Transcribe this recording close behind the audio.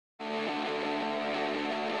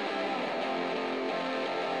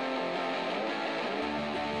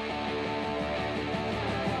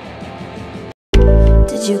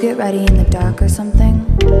you get ready in the dark or something?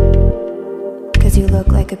 'Cause you look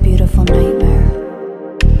like a beautiful nightmare.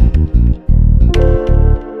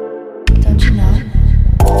 Don't you know?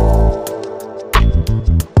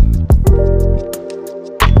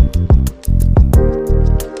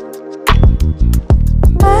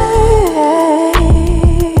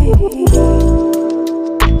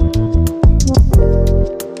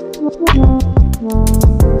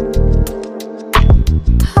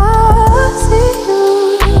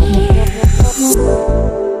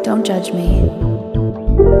 Don't judge me.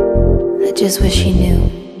 I just wish you knew.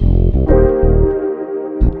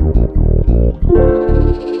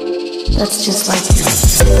 That's just like you.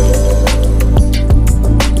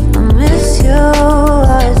 I miss you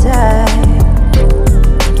as I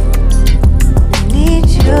need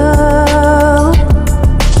you.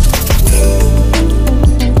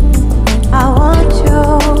 I want you.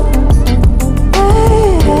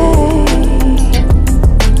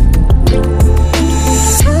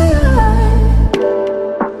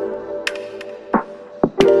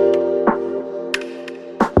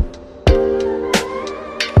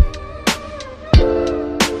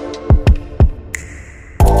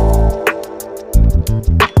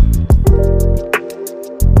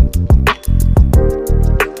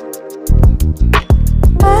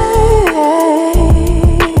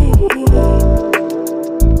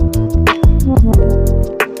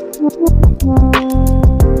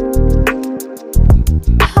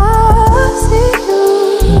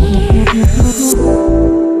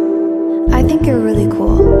 I think you're really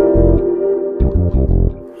cool.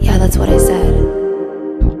 Yeah, that's what I said.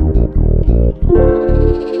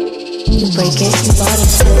 You break it, you bought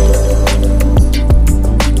it.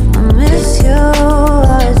 I miss you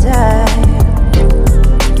as I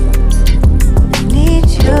need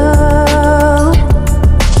you.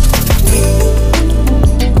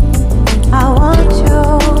 I want you.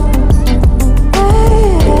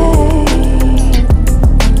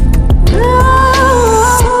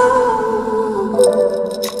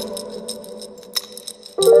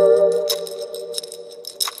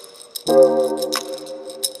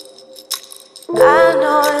 I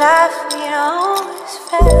know life ain't always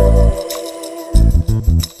fair.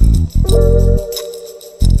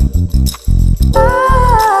 I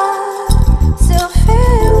still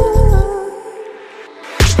feel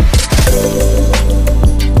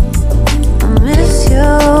I miss you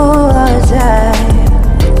as I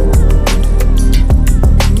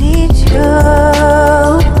need you.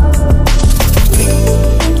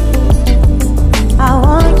 I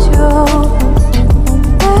want you.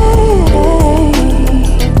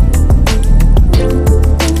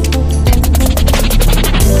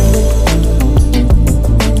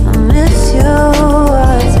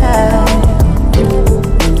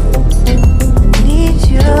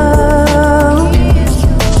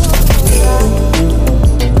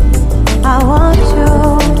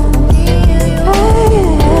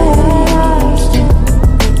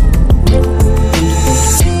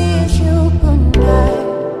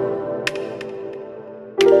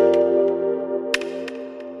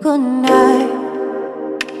 Good night.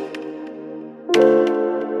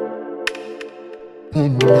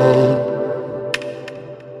 Good night.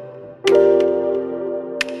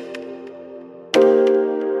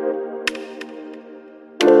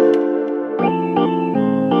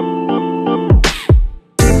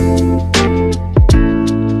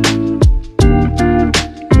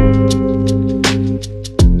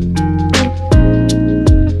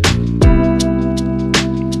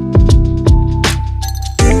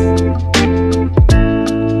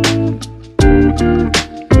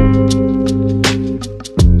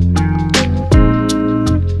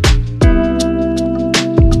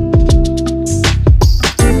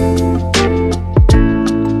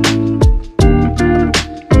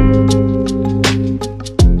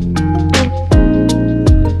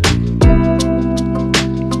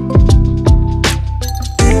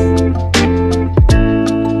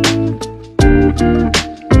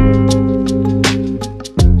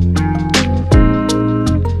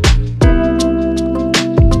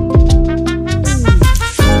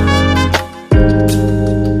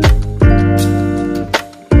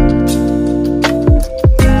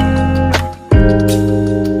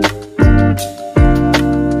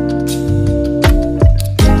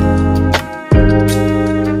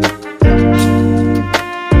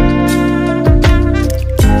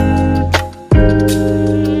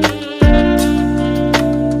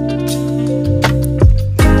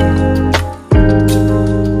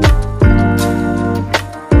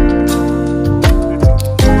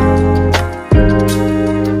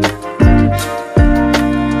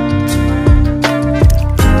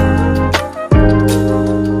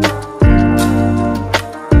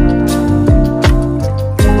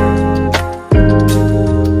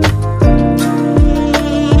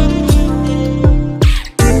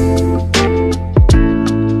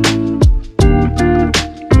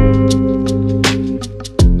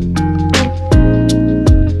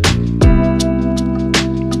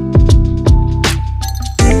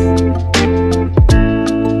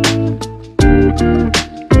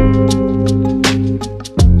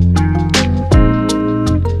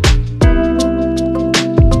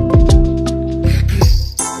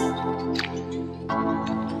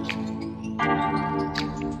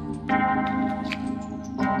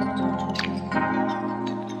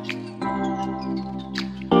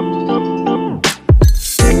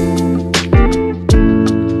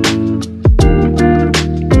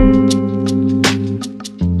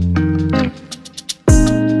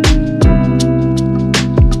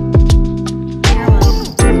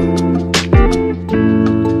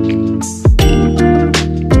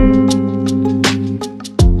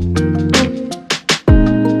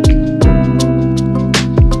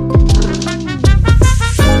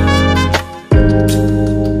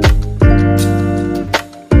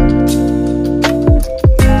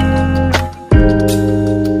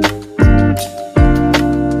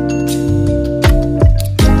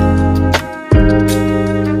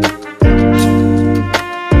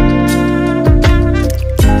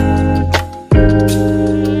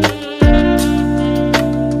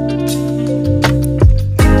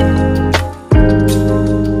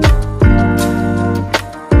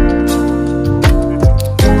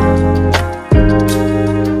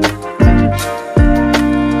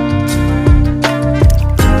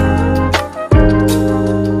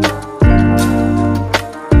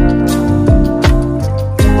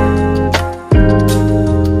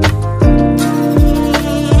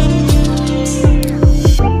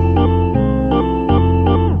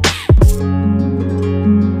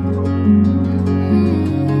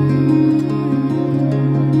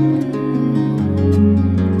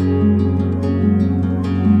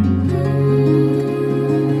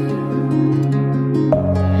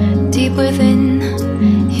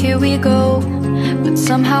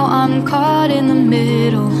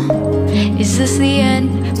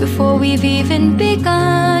 before we've even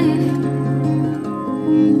begun.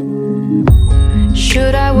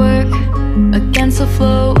 Should I work against the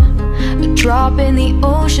flow? A drop in the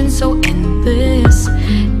ocean so endless,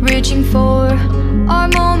 reaching for our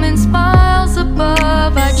moments miles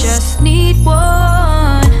above. I just need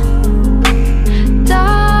one,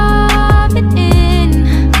 diving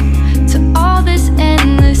in to all this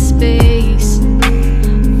endless space,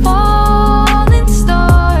 falling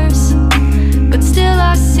stars, but still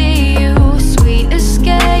I see you. Sweet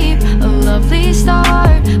escape, a lovely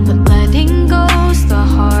start, but letting go's the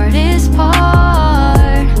hardest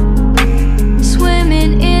part.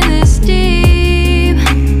 Swimming in this deep,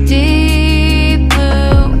 deep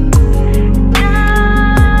blue.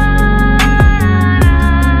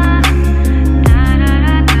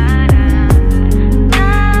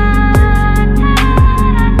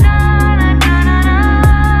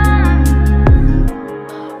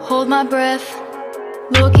 Hold my breath,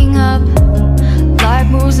 looking up. Life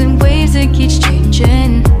moves in ways that keeps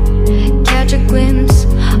changing. Catch a glimpse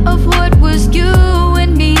of what was you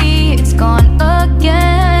and me. It's gone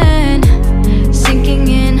again. Sinking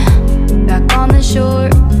in, back on the shore,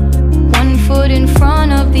 one foot in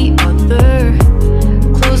front of the other.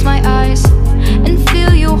 Close my eyes and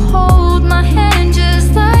feel you hold my hand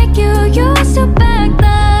just like you used to back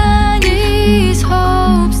then. These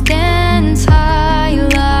hopes dance high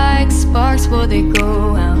like sparks before they go